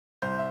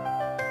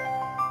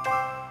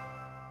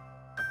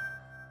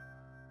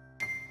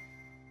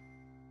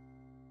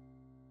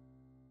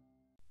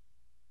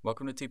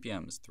Welcome to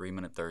TPM's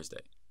 3-Minute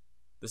Thursday.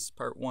 This is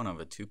part 1 of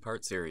a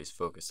 2-part series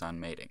focused on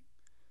mating.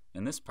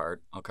 In this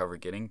part, I'll cover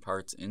getting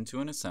parts into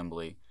an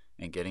assembly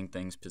and getting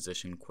things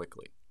positioned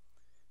quickly.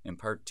 In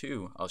part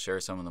 2, I'll share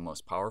some of the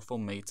most powerful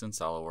mates in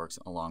SOLIDWORKS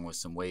along with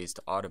some ways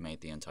to automate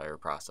the entire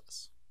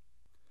process.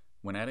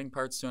 When adding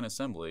parts to an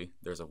assembly,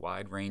 there's a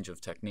wide range of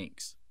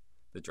techniques.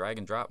 The drag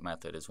and drop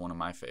method is one of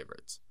my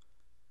favorites.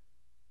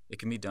 It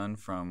can be done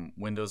from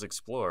Windows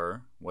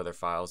Explorer, whether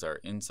files are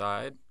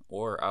inside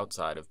or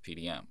outside of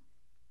PDM.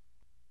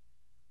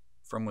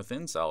 From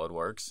within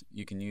SOLIDWORKS,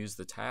 you can use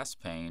the task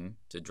pane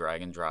to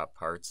drag and drop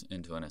parts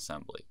into an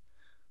assembly.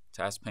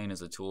 Task pane is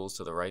the tools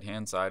to the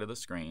right-hand side of the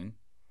screen.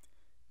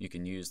 You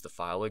can use the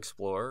File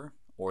Explorer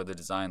or the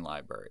Design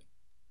Library.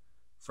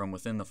 From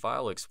within the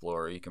File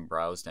Explorer, you can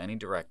browse to any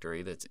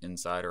directory that's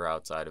inside or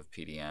outside of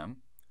PDM.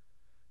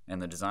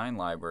 And the Design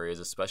Library is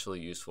especially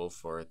useful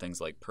for things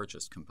like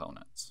purchased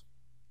components.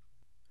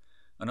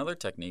 Another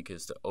technique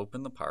is to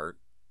open the part,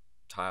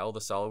 tile the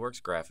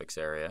SOLIDWORKS graphics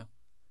area,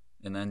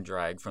 and then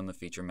drag from the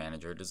Feature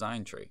Manager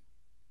design tree.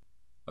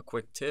 A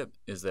quick tip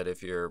is that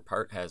if your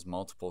part has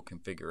multiple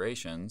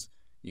configurations,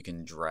 you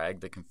can drag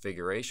the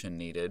configuration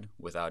needed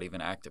without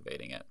even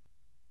activating it.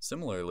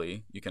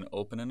 Similarly, you can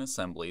open an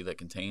assembly that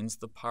contains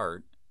the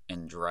part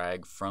and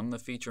drag from the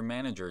Feature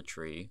Manager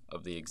tree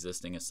of the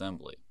existing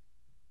assembly.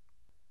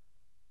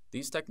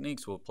 These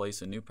techniques will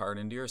place a new part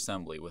into your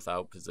assembly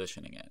without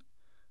positioning it.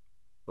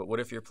 But what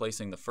if you're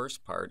placing the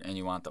first part and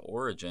you want the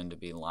origin to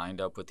be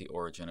lined up with the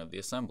origin of the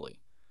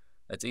assembly?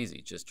 That's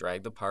easy, just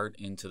drag the part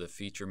into the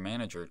Feature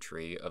Manager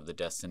tree of the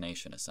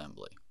destination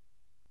assembly.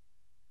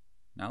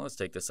 Now let's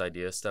take this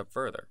idea a step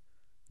further.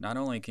 Not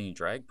only can you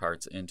drag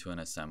parts into an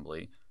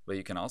assembly, but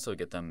you can also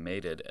get them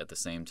mated at the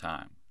same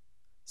time.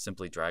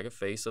 Simply drag a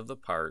face of the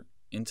part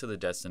into the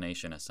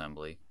destination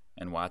assembly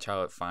and watch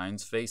how it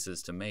finds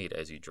faces to mate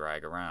as you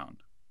drag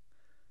around.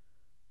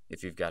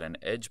 If you've got an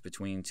edge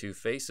between two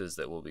faces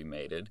that will be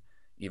mated,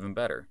 even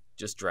better,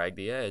 just drag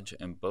the edge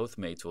and both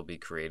mates will be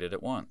created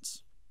at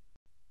once.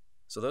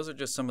 So those are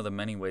just some of the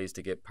many ways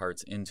to get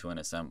parts into an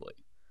assembly.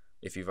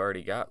 If you've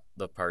already got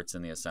the parts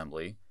in the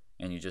assembly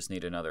and you just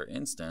need another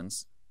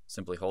instance,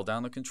 simply hold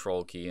down the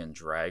Control key and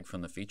drag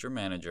from the Feature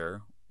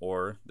Manager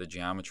or the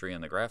geometry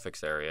in the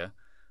graphics area,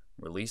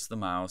 release the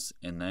mouse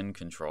and then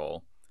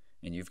Control,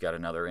 and you've got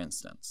another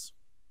instance.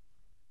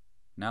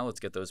 Now let's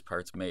get those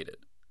parts mated.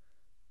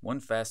 One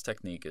fast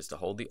technique is to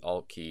hold the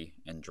Alt key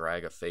and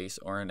drag a face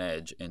or an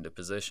edge into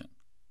position.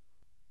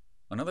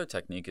 Another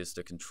technique is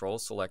to Control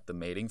select the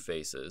mating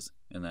faces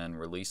and then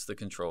release the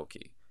Control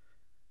key.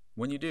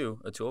 When you do,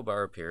 a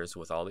toolbar appears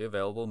with all the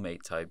available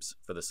mate types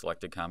for the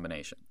selected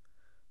combination.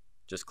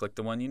 Just click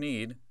the one you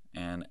need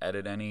and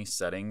edit any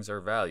settings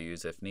or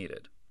values if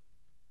needed.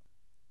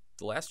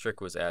 The last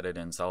trick was added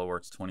in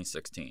SOLIDWORKS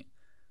 2016.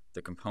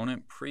 The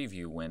component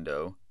preview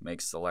window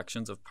makes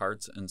selections of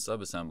parts and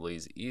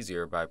subassemblies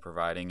easier by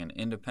providing an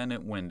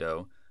independent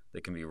window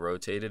that can be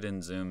rotated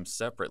and zoomed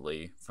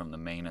separately from the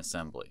main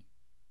assembly.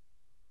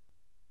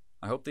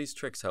 I hope these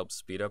tricks help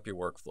speed up your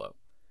workflow.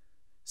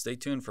 Stay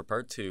tuned for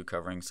part 2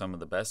 covering some of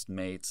the best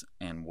mates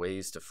and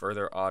ways to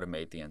further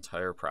automate the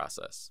entire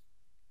process.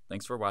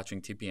 Thanks for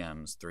watching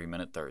TPM's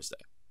 3-Minute Thursday.